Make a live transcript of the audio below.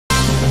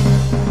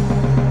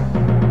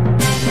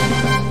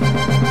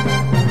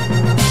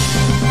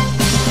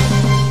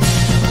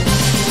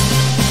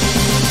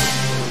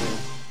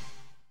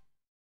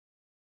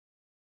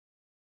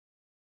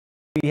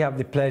We have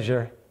the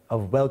pleasure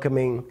of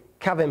welcoming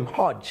Kavem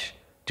Hodge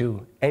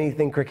to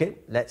Anything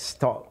Cricket. Let's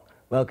talk.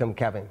 Welcome,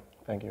 Kevem.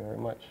 Thank you very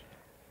much.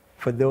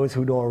 For those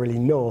who don't really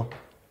know,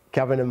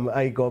 Kevin and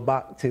I go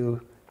back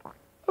to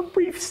a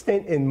brief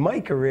stint in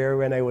my career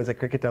when I was a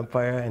cricket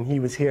umpire, and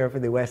he was here for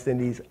the West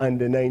Indies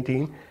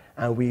under-19,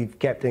 and we've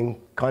kept in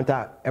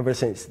contact ever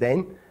since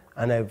then,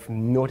 and I've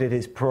noted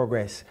his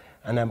progress,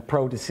 and I'm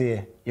proud to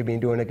say you've been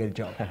doing a good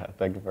job.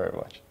 Thank you very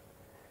much.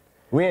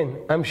 Wayne,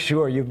 I'm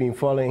sure you've been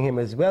following him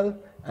as well,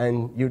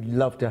 and you'd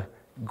love to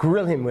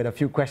grill him with a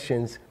few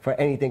questions for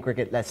Anything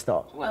Cricket. Let's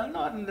talk. Well,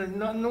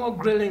 no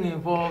grilling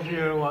involved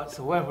here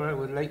whatsoever. I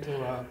would like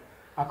to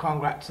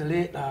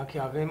congratulate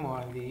Kevem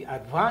on the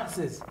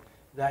advances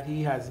that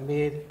he has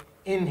made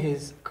in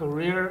his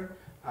career.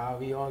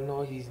 We all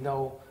know he's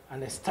now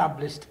an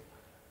established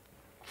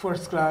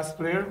first-class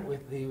player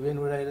with the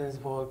Windward Islands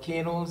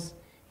Volcanoes.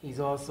 He's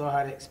also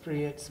had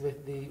experience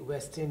with the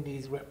West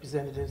Indies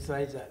representative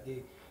sides at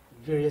the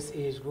various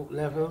age group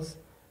levels,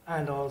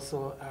 and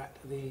also at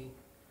the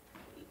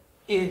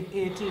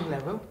 18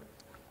 level,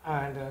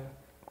 and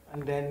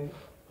then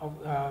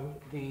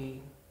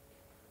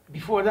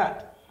before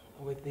that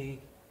with the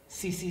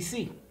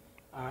CCC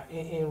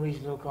in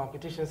regional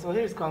competition. So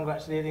here's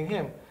congratulating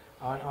him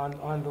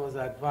on those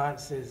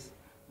advances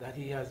that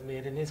he has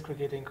made in his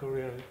cricketing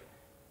career,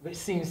 which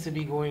seems to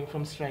be going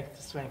from strength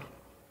to strength.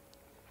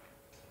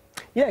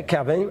 Yeah,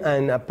 Kevin,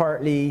 and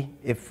apparently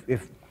if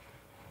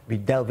we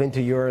delve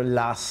into your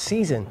last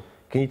season,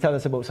 can you tell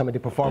us about some of the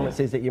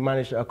performances that you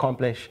managed to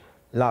accomplish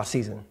last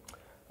season?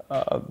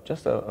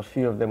 Just a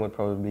few of them would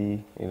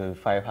probably be, the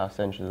 5 half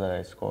centuries that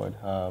I scored.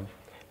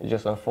 It's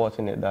just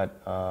unfortunate that,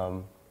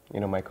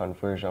 my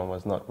conversion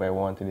was not where I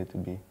wanted it to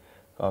be.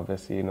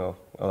 Obviously, a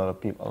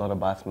lot of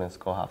batsmen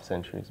score half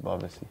centuries, but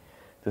obviously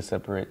to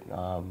separate,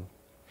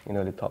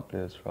 the top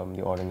players from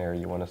the ordinary,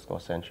 you want to score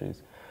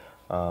centuries.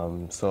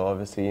 So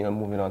obviously,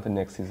 moving on to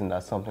next season,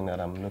 that's something that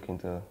I'm looking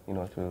to,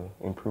 to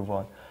improve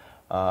on.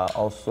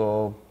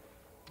 Also,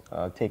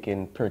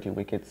 taking 30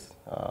 wickets,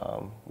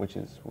 which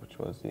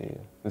was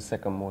the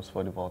second most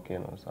for the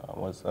Volcanoes,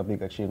 was a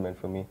big achievement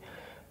for me.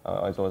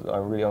 It was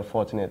really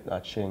unfortunate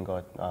that Shane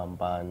got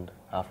banned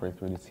halfway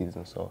through the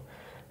season, so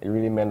it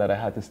really meant that I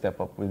had to step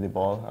up with the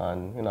ball,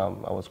 and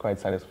I was quite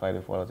satisfied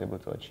with what I was able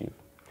to achieve.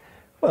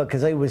 Well,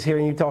 because I was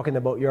hearing you talking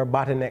about your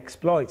batting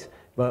exploits,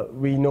 but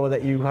we know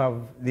that you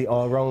have the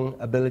all-round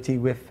ability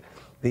with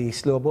the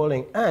slow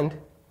bowling, and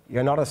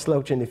you're not a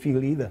slouch in the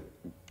field either.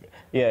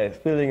 Yeah,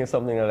 fielding is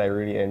something that I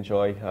really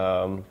enjoy.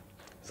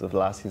 So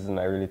last season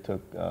I really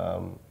took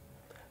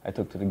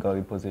to the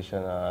gully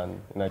position,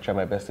 and I tried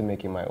my best to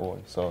make it my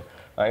own. So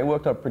it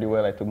worked out pretty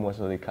well. I took most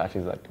of the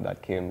catches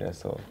that came there.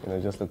 So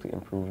just look to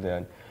improve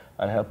there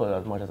and help out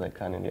as much as I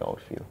can in the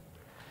outfield.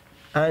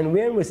 And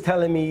Wayne was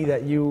telling me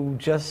that you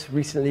just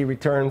recently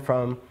returned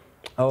from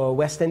our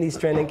West Indies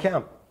training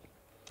camp.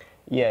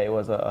 Yeah, it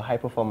was a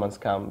high-performance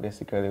camp,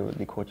 basically, with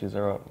the coaches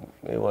around.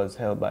 It was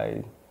held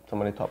by some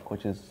of the top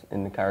coaches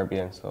in the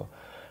Caribbean. So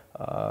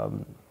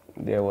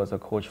there was a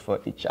coach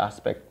for each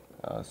aspect.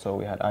 So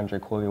we had Andre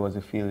Coley was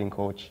the fielding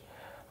coach,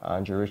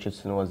 Andrew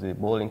Richardson was the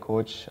bowling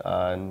coach,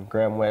 and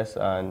Graham West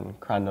and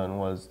Crandon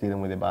was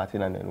dealing with the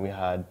batting, and then we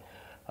had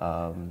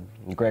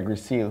Gregory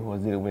Seal, who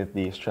was dealing with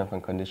the strength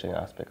and conditioning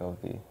aspect of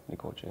the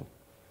coaching.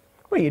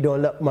 Well, you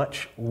don't look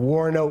much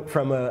worn out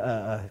from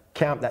a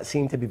camp that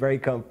seemed to be very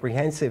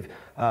comprehensive.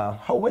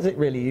 How was it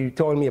really? You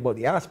told me about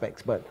the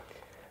aspects, but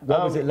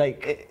what was it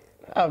like?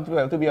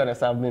 Well, to be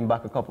honest, I've been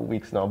back a couple of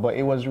weeks now, but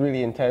it was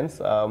really intense.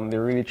 They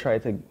really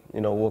tried to,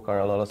 work on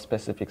a lot of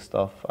specific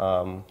stuff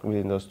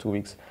within those 2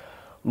 weeks.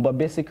 But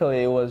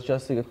basically, it was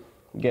just to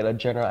get a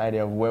general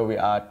idea of where we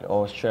are,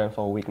 our strengths,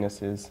 our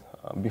weaknesses.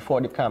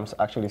 Before the camps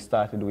actually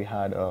started, we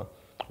had a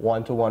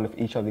one-to-one with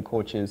each of the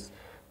coaches,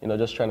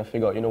 just trying to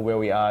figure out, where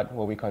we are,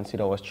 what we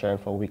consider our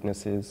strengths, our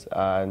weaknesses,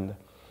 and,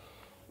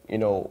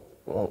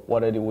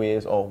 what are the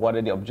ways or what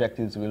are the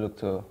objectives we look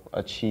to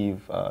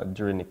achieve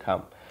during the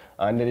camp.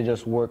 And then they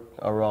just worked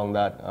around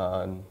that,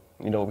 and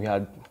we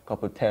had a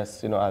couple of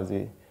tests, as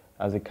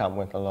the camp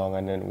went along,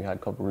 and then we had a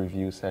couple of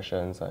review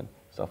sessions and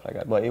stuff like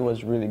that. But it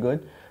was really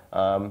good.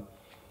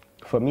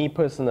 For me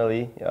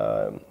personally,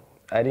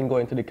 I didn't go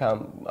into the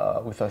camp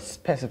with a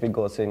specific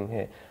goal saying,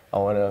 hey, I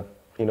want to,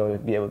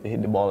 be able to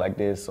hit the ball like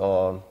this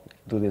or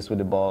do this with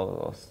the ball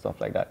or stuff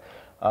like that.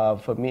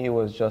 For me, it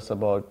was just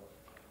about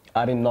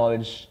adding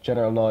knowledge,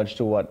 general knowledge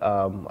to what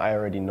I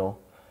already know,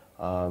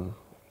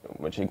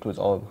 which includes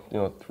all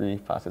 3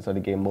 facets of the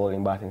game: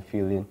 bowling, batting,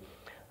 fielding,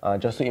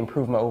 just to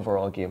improve my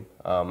overall game.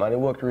 And it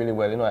worked really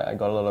well. I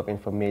got a lot of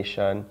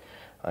information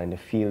in the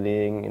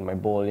fielding, in my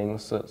bowling,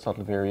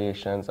 subtle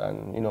variations,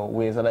 and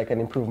ways that I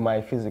can improve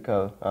my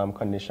physical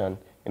condition,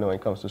 when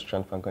it comes to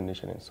strength and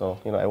conditioning. So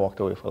I walked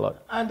away with a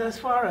lot. And as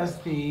far as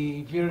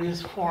the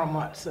various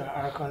formats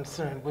are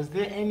concerned, was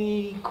there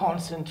any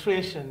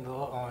concentration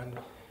though on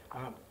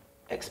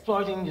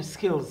exploiting your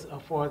skills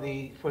for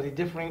the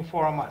differing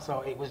formats,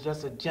 or it was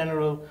just a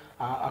general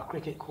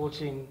cricket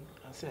coaching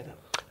setup?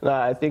 No,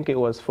 I think it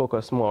was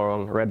focused more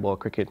on red ball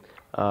cricket.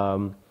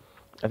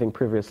 I think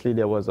previously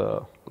there was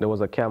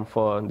a camp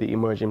for the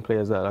emerging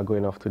players that are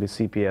going off to the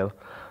CPL.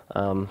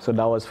 So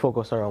that was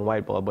focused around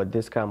white ball, but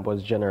this camp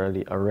was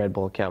generally a red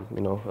ball camp,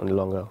 you know, on the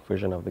longer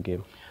version of the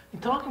game.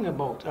 Talking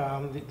about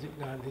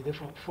the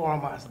different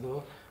formats,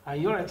 though,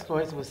 your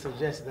exploits would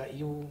suggest that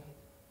you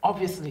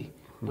obviously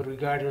would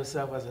regard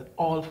yourself as an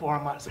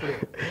all-formats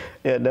player.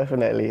 Yeah,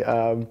 definitely.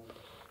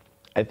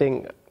 I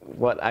think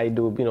what I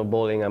do, you know,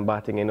 bowling and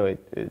batting, you know,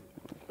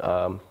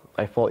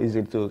 I fall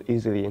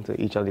easily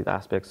into each of these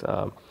aspects.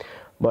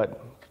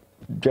 But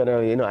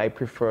generally, you know, I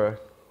prefer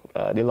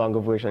the longer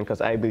version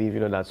because I believe, you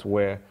know, that's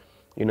where,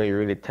 you know, you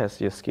really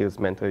test your skills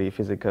mentally,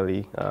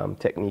 physically,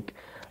 technique.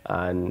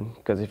 And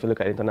because if you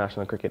look at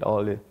international cricket,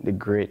 all the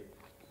great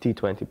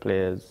T20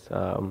 players,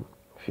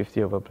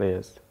 50-over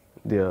players,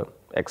 they're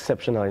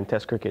exceptional in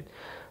Test cricket.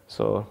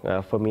 So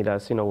for me,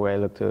 that's, you know, where I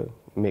look to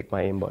make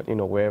my aim. But, you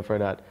know, wherever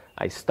that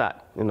I start,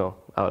 you know,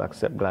 I'll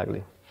accept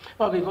gladly.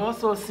 Well, we've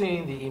also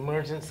seen the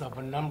emergence of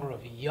a number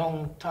of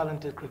young,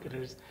 talented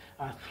cricketers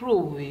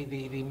through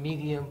the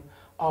medium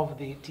of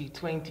the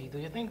T20. Do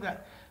you think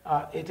that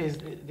it is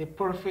the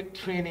perfect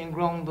training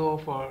ground, though,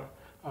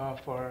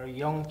 for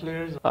young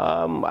players?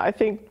 I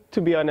think,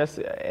 to be honest,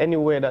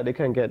 anywhere that they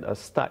can get a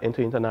start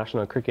into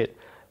international cricket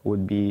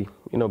would be,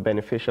 you know,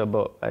 beneficial.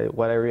 But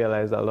what I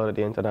realized, a lot of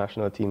the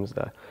international teams,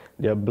 that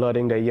they're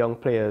blooding their young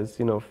players,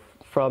 you know,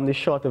 from the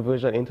shorter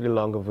version into the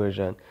longer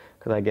version.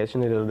 Because I guess, you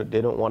know,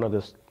 they don't want to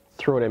just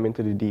throw them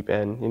into the deep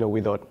end, you know,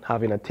 without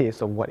having a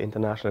taste of what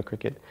international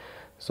cricket.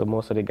 So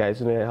most of the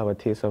guys, you know, have a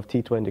taste of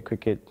T20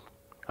 cricket,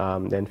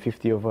 then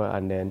 50 over,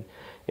 and then,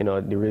 you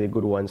know, the really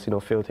good ones, you know,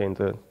 filter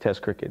into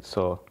Test cricket.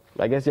 So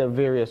I guess there are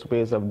various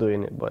ways of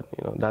doing it, but,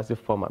 you know, that's the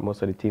format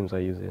most of the teams are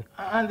using.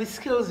 And the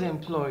skills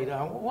employed,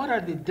 what are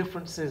the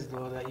differences,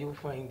 though, that you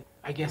find?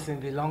 I guess in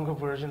the longer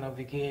version of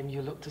the game,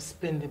 you look to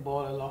spin the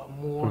ball a lot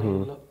more,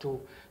 you look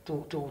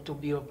to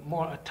be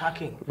more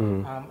attacking,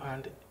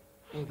 and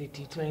in the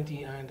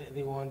T20 and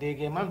the one-day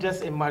game. I'm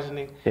just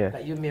imagining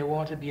that you may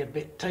want to be a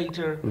bit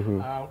tighter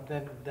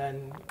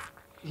than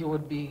you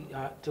would be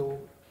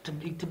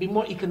to be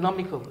more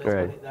economical, let's put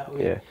it that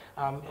way.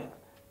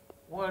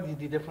 What are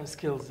the different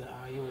skills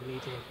you would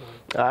need to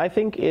employ? I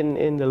think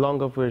in the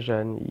longer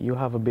version, you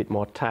have a bit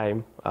more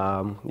time.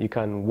 You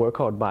can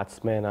work out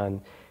batsmen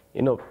and,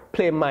 you know,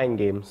 play mind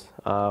games.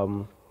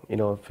 You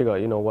know, figure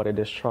out, you know, what it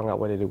is strong at,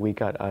 what it is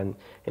weak at, and,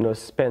 you know,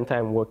 spend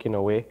time working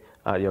away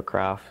at your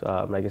craft.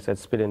 Like I said,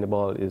 spinning the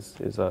ball is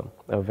a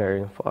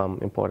very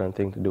important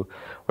thing to do.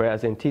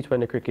 Whereas in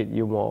T20 cricket,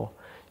 you more,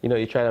 you know,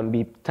 you try to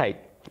be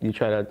tight. You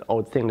try to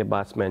outthink the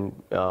batsman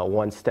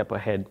one step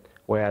ahead.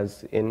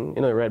 Whereas in,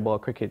 you know, red ball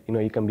cricket, you know,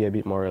 you can be a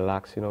bit more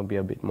relaxed, you know, be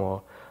a bit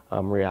more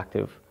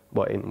reactive.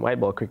 But in white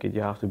ball cricket,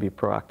 you have to be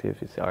proactive.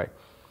 You say, all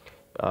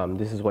right,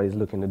 this is what he's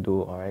looking to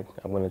do. All right,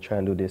 I'm going to try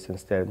and do this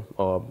instead,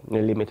 or, you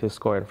know, limit his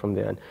scoring from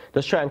there. And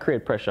just try and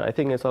create pressure. I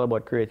think it's all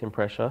about creating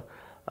pressure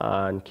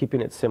and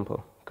keeping it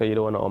simple, because you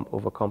don't want to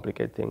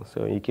overcomplicate things.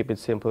 So you keep it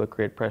simple,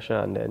 create pressure,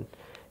 and then,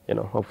 you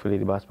know, hopefully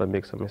the batsman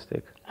makes a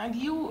mistake. And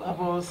you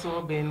have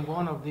also been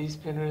one of these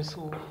spinners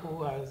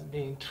who has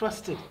been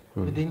trusted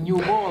with the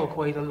new ball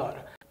quite a lot.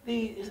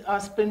 The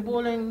spin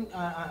bowling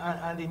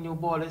and the new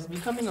ball is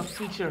becoming a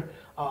feature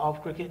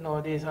of cricket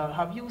nowadays.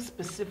 Have you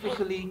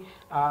specifically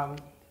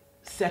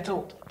set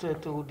out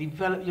to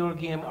develop your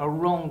game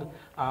around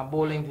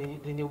bowling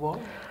the new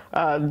ball?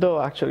 No,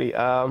 actually.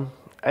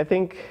 I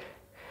think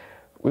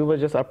we were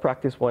just at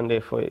practice one day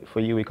for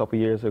you a couple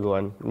of years ago,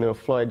 and, you know,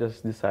 Floyd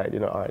just decided, you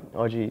know, all right,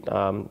 Hodge,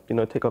 you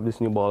know, take up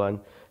this new ball and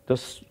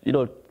just, you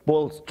know,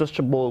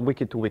 bowl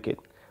wicket to wicket.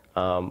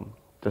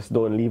 Just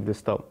don't leave the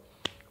stump.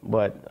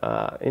 But,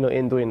 you know,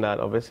 in doing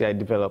that, obviously I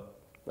developed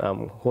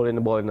holding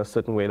the ball in a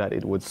certain way that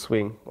it would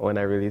swing when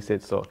I release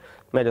it. So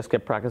I just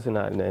kept practicing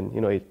that, and then,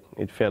 you know,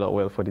 it fell out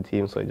well for the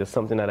team. So it's just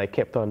something that I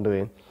kept on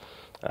doing.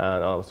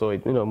 And also,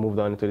 it, you know, moved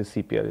on into the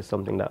CPL. It's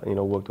something that, you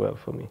know, worked well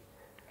for me.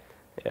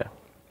 Yeah.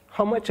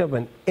 How much of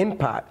an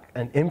impact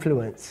and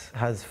influence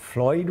has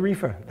Floyd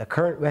Reefer, the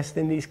current West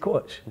Indies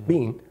coach,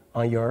 been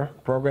on your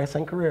progress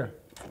and career?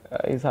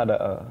 He's had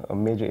a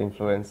major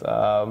influence.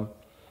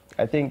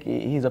 I think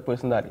he's a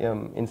person that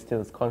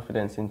instills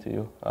confidence into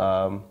you.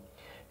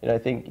 You know, I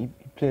think he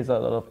plays a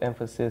lot of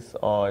emphasis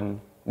on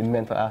the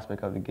mental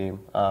aspect of the game.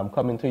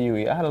 Coming to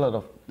you, I had a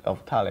lot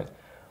of talent,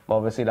 but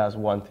obviously that's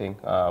one thing.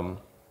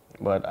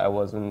 But I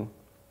wasn't,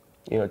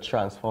 you know,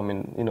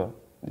 transforming, you know,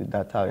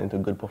 that talent into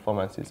good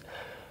performances.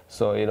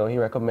 So, you know, he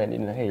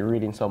recommended, you know, hey,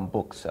 reading some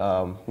books,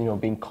 you know,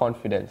 being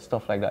confident,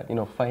 stuff like that, you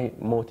know,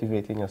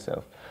 motivating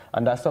yourself.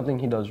 And that's something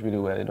he does really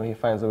well. You know, he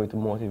finds a way to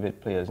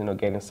motivate players, you know,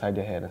 get inside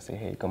their head and say,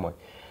 hey, come on,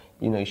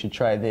 you know, you should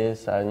try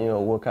this and, you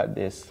know, work at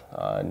this.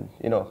 And,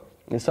 you know,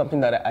 it's something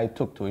that I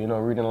took to, you know,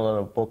 reading a lot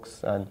of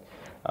books and...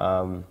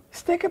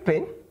 Stick a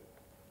pin.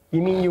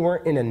 You mean you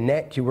weren't in a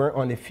net, you weren't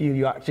on the field,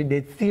 you actually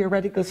did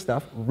theoretical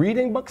stuff,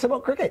 reading books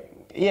about cricket?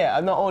 Yeah,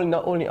 not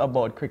only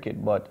about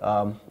cricket, but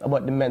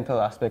about the mental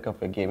aspect of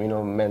the game. You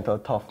know, mental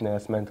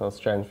toughness, mental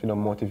strength. You know,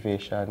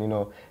 motivation. You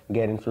know,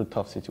 getting through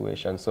tough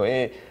situations. So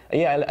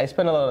yeah, I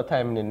spend a lot of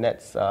time in the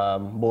nets,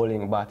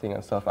 bowling, batting,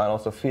 and stuff, and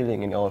also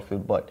fielding in the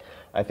outfield. But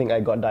I think I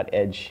got that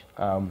edge.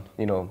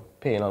 You know,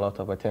 paying a lot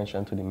of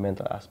attention to the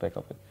mental aspect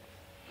of it.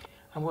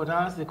 I'm going to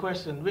ask the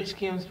question: which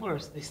came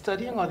first, the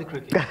studying or the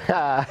cricket?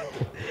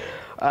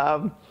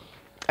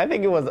 I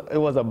think it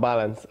was a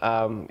balance.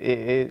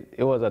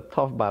 It was a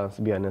tough balance,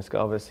 to be honest.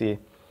 'Cause obviously,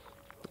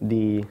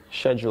 the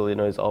schedule, you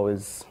know, is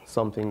always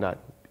something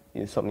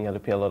you have to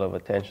pay a lot of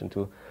attention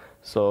to.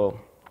 So,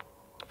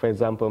 for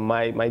example,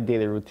 my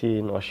daily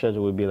routine or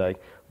schedule would be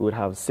like we would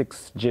have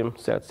 6 gym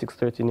at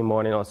 6:30 in the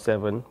morning or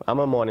 7. I'm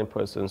a morning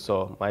person,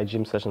 so my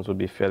gym sessions would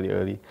be fairly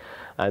early,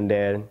 and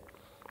then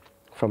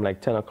from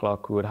like 10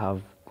 o'clock we would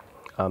have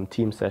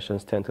team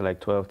sessions, 10 to like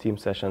 12 team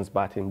sessions,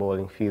 batting,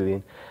 bowling,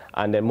 fielding.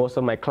 And then most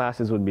of my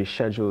classes would be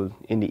scheduled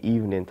in the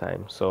evening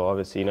time. So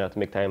obviously, you know, I have to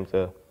make time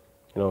to,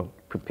 you know,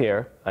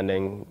 prepare and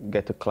then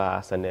get to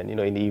class. And then, you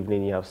know, in the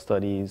evening you have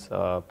studies,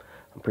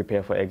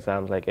 prepare for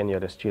exams like any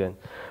other student.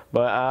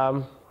 But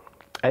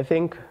I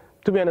think,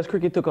 to be honest,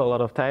 cricket took a lot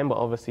of time, but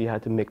obviously you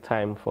had to make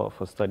time for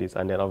studies.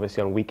 And then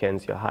obviously on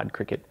weekends you had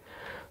cricket.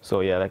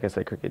 So yeah, like I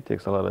said, cricket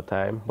takes a lot of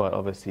time, but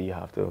obviously you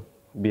have to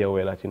be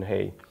aware that, you know,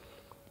 hey,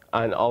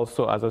 and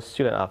also as a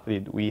student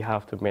athlete, we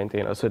have to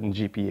maintain a certain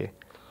GPA.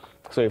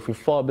 So if we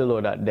fall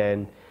below that,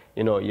 then,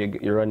 you know,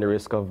 you run the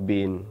risk of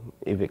being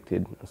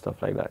evicted and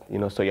stuff like that. You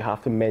know, so you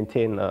have to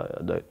maintain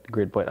the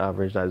grade point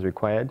average that is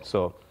required.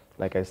 So,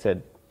 like I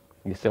said,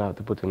 you still have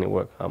to put in the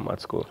work at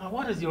school.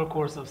 What is your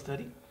course of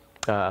study?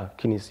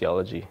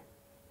 Kinesiology,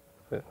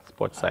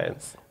 sports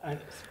science.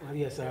 Well,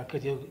 yes,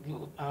 could you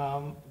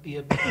be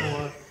a bit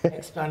more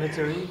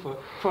explanatory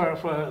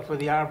for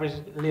the average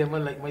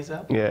layman like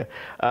myself? Yeah,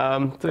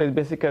 so it's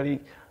basically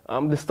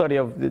the study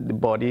of the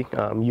body,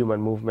 human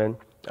movement,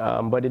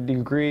 but the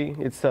degree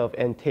itself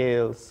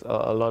entails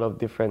a lot of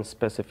different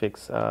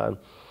specifics,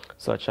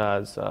 such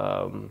as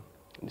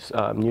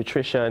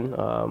nutrition,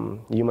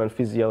 human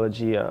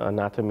physiology,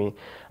 anatomy,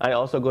 and it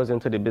also goes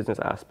into the business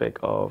aspect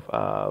of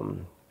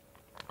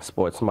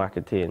sports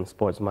marketing,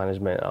 sports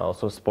management, and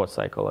also sports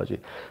psychology.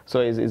 So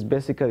it's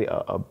basically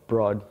a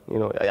broad, you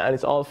know, and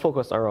it's all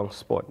focused around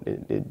sport.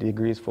 The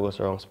degree is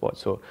focused around sport.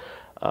 So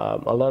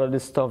a lot of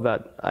this stuff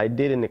that I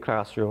did in the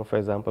classroom, for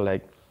example,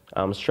 like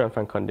strength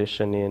and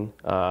conditioning,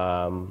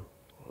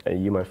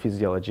 human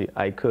physiology,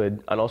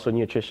 and also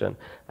nutrition,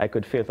 I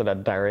could filter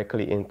that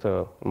directly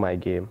into my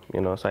game,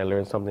 you know. So I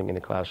learned something in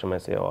the classroom, I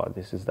say, oh,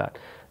 this is that.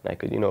 And I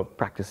could, you know,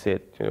 practice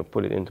it, you know,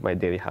 put it into my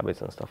daily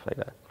habits and stuff like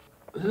that.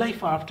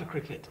 Life after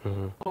cricket.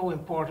 How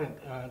important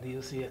do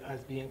you see it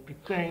as being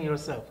preparing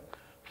yourself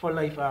for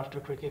life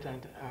after cricket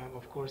and,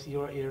 of course,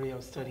 your area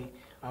of study?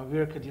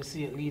 Where could you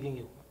see it leading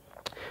you?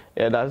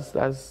 Yeah,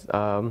 that's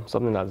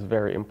something that's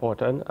very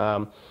important.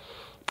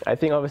 I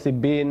think obviously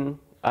being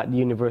at the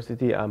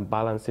university and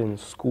balancing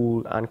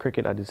school and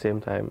cricket at the same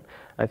time,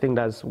 I think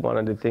that's one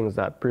of the things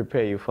that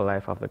prepare you for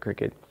life after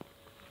cricket.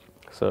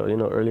 So, you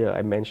know, earlier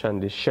I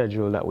mentioned the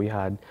schedule that we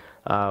had.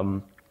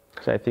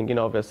 So I think, you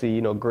know, obviously,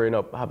 you know, growing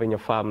up, having your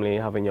family,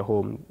 having your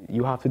home,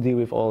 you have to deal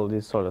with all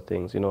these sort of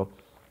things, you know,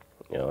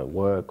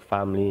 work,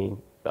 family,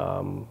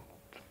 you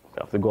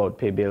have to go out,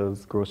 pay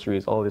bills,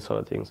 groceries, all these sort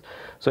of things.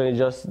 So it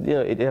just, you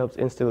know, it helps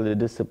instill the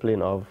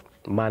discipline of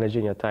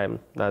managing your time.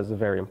 That's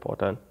very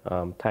important.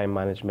 Time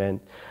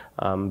management,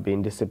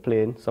 being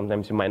disciplined.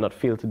 Sometimes you might not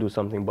feel to do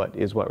something, but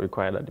is what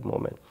required at the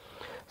moment.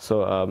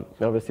 So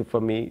obviously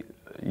for me,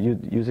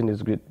 using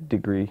this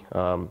degree,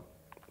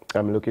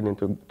 I'm looking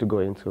to go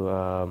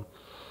into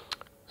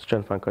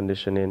strength and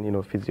conditioning, you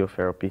know,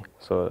 physiotherapy.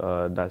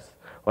 So that's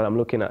what I'm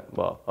looking at.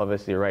 Well,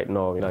 obviously right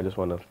now, you know, I just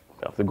want to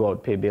have to go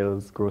out, pay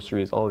bills,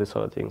 groceries, all these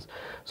sort of things.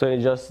 So it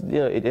just, you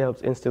know, it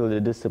helps instill the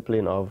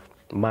discipline of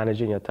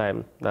managing your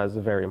time. That's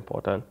very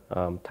important.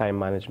 Time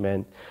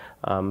management,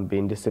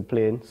 being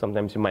disciplined.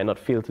 Sometimes you might not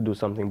feel to do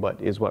something,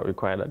 but is what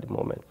required at the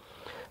moment.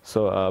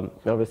 So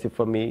obviously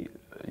for me,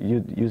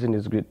 using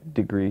this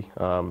degree,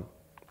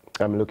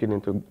 I'm looking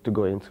to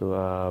go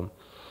into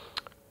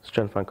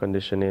strength and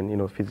conditioning, you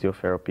know,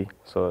 physiotherapy.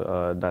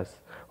 So that's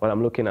what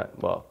I'm looking at.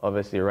 Well,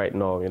 obviously right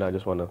now, you know, I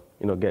just want to,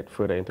 you know, get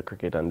further into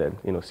cricket and then,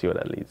 you know, see where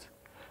that leads.